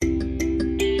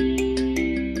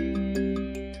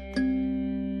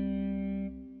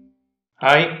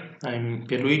Hi, I'm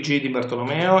Pierluigi Di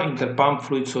Bartolomeo, Interpump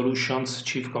Fluid Solutions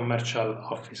Chief Commercial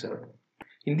Officer.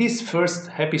 In this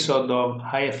first episode of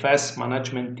IFS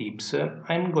Management Tips,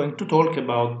 I'm going to talk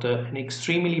about an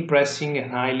extremely pressing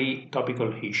and highly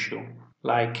topical issue,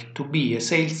 like to be a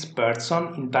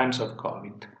salesperson in times of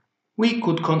COVID. We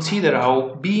could consider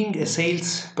how being a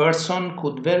salesperson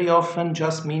could very often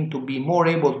just mean to be more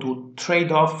able to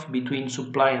trade off between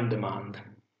supply and demand.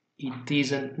 It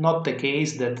is not the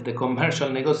case that the commercial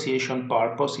negotiation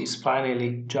purpose is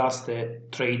finally just a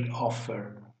trade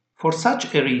offer. For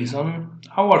such a reason,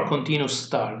 our continuous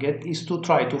target is to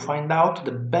try to find out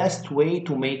the best way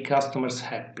to make customers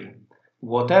happy,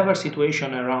 whatever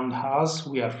situation around us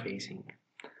we are facing.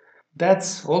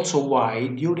 That's also why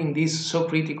during this so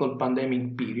critical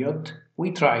pandemic period,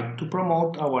 we tried to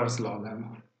promote our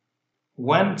slogan.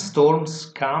 When storms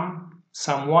come,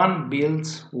 someone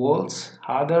builds walls,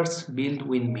 others build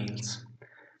windmills.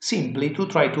 Simply to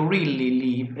try to really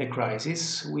leave a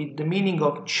crisis with the meaning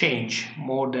of change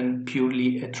more than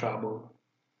purely a trouble.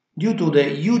 Due to the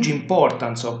huge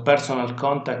importance of personal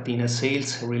contact in a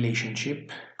sales relationship,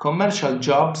 commercial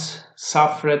jobs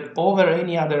suffered over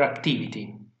any other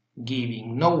activity,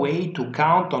 giving no way to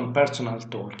count on personal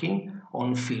talking,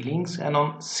 on feelings, and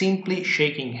on simply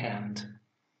shaking hands.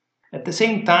 At the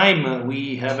same time,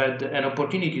 we have had an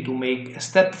opportunity to make a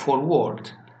step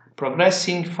forward,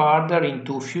 progressing further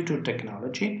into future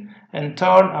technology and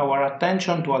turn our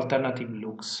attention to alternative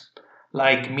looks,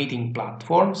 like meeting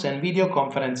platforms and video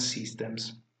conference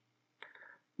systems.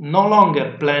 No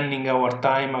longer planning our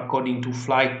time according to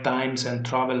flight times and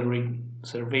travel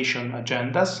reservation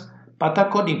agendas, but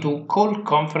according to call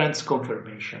conference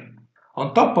confirmation.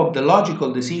 On top of the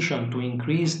logical decision to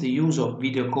increase the use of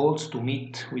video calls to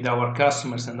meet with our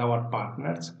customers and our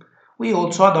partners, we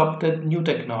also adopted new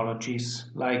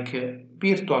technologies like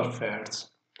virtual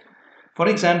fairs. For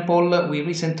example, we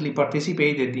recently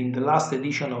participated in the last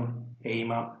edition of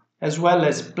EIMA, as well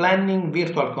as planning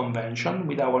virtual convention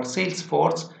with our sales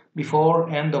force before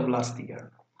end of last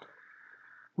year.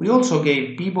 We also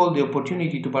gave people the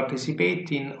opportunity to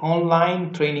participate in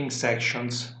online training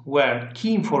sections where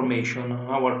key information on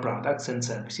our products and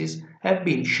services have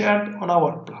been shared on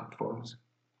our platforms.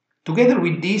 Together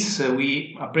with this,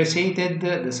 we appreciated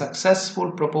the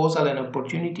successful proposal and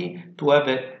opportunity to have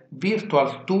a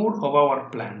virtual tour of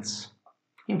our plants.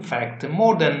 In fact,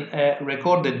 more than a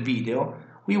recorded video,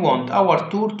 we want our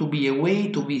tour to be a way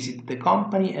to visit the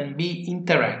company and be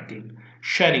interactive,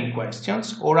 sharing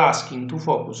questions or asking to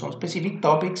focus on specific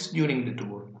topics during the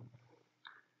tour.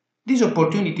 This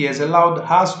opportunity has allowed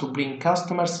us to bring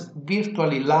customers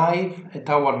virtually live at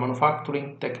our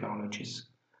manufacturing technologies,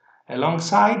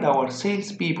 alongside our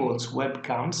salespeople's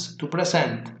webcams to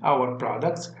present our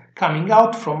products coming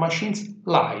out from machines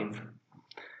live.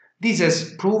 This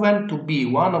has proven to be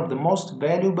one of the most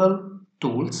valuable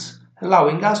tools,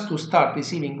 allowing us to start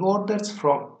receiving orders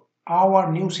from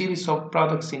our new series of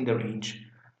products in the range,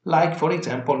 like for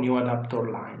example new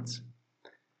adapter lines.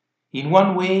 In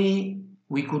one way,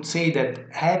 we could say that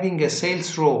having a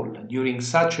sales role during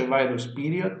such a virus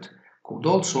period could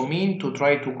also mean to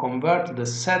try to convert the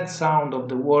sad sound of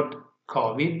the word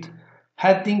COVID,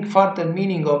 adding further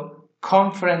meaning of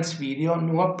conference video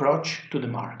new approach to the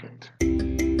market.